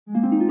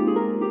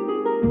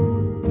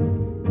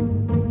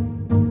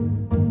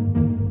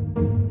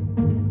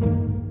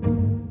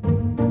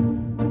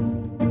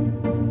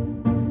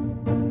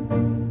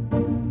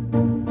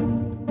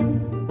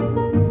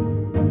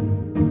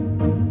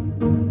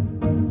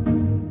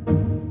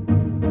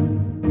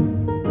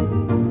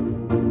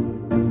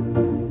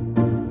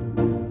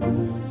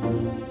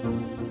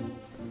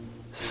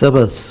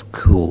Sabbath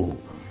School.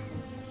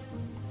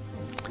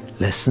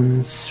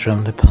 Lessons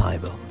from the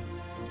Bible.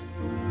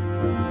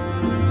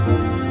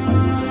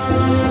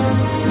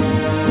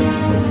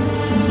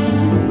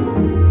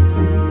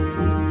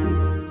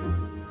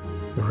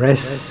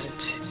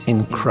 Rest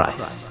in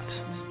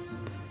Christ.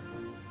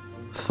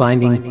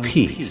 Finding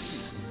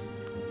peace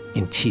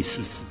in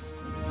Jesus.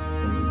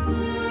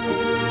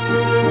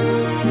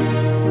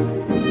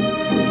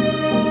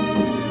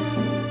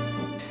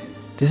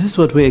 This is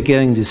what we are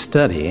going to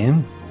study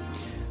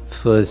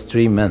for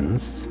 3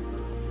 months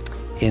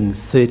in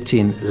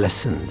 13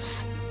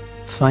 lessons,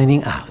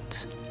 finding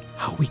out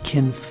how we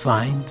can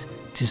find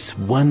this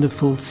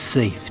wonderful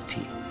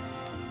safety,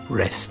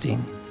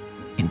 resting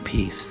in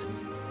peace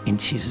in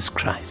Jesus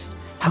Christ.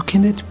 How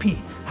can it be?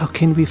 How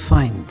can we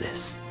find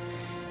this?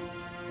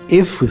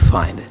 If we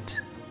find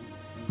it,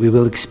 we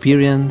will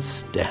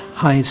experience the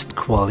highest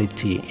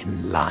quality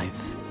in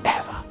life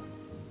ever.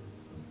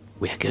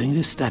 We are going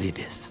to study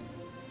this.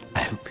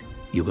 I hope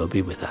you will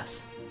be with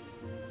us.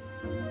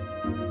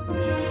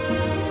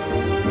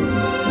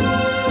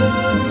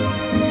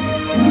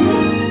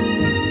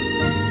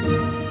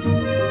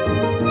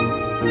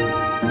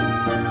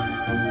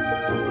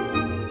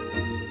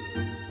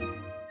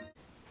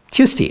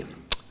 Tuesday,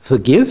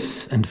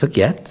 forgive and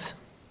forget.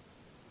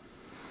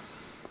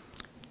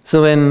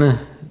 So when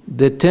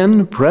the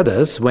 10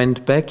 brothers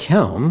went back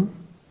home,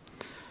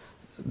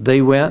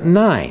 they were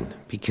 9,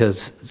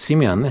 because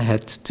Simeon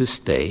had to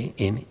stay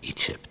in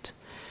Egypt.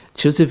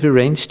 Joseph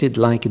arranged it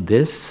like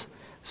this,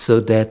 so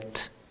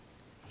that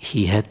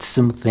he had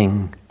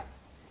something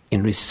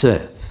in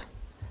reserve,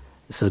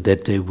 so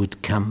that they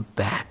would come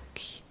back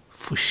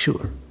for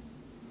sure.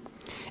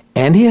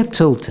 And he had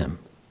told him,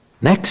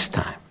 next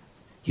time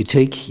you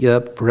take your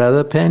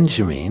brother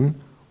Benjamin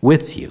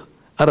with you,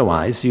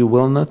 otherwise you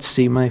will not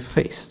see my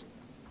face.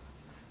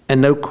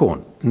 And no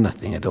corn,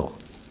 nothing at all.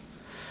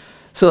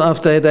 So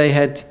after they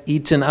had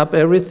eaten up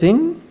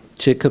everything,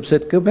 Jacob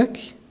said, go back,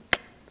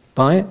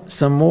 buy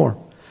some more.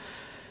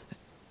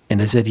 And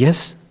they said,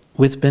 yes,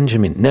 with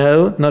Benjamin.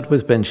 No, not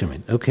with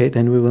Benjamin. Okay,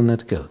 then we will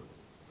not go.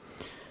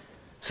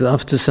 So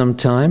after some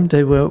time,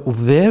 they were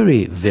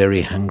very,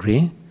 very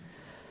hungry.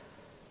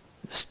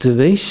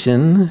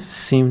 Starvation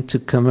seemed to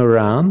come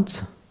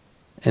around.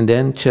 And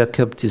then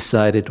Jacob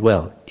decided,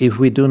 well, if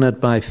we do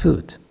not buy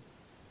food,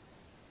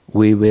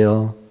 we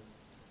will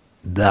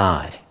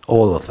die,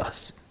 all of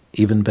us.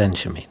 Even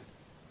Benjamin.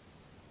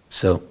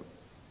 So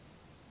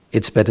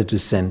it's better to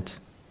send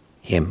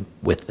him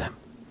with them.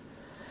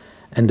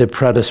 And the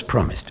brothers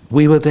promised,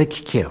 we will take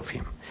care of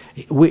him.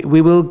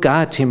 We will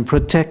guard him,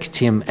 protect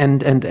him,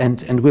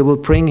 and we will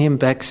bring him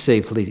back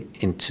safely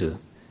into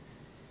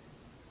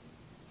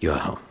your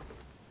home.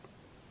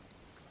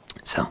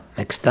 So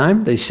next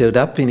time they showed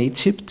up in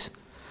Egypt,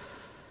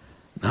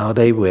 now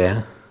they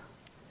were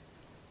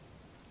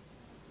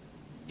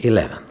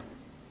 11.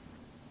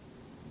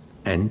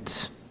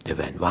 And they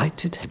were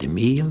invited, had a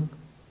meal,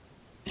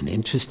 and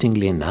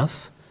interestingly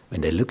enough,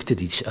 when they looked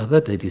at each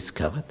other, they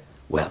discovered,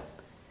 well,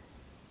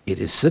 it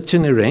is such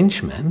an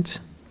arrangement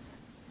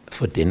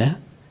for dinner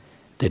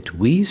that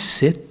we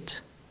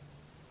sit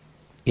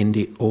in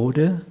the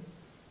order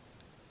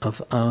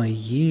of our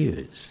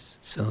years.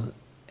 So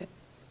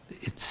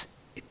it's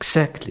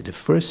exactly, the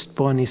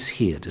firstborn is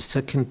here, the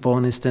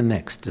secondborn is the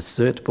next, the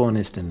thirdborn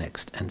is the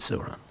next, and so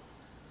on.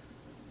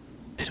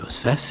 It was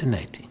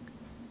fascinating.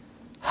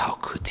 How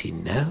could he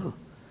know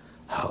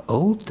how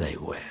old they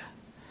were?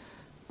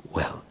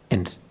 Well,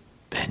 and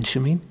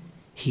Benjamin,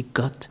 he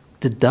got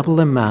the double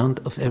amount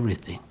of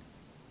everything.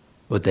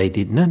 What they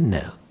did not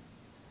know,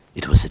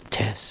 it was a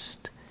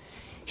test.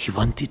 He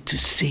wanted to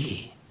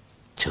see,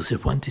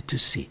 Joseph wanted to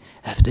see,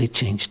 have they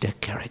changed their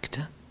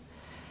character?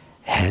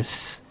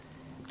 Has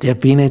there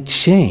been a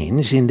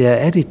change in their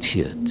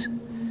attitude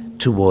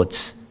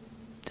towards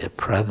their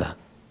brother,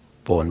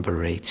 born by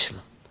Rachel?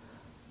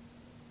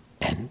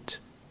 And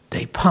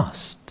they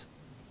passed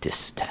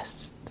this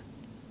test.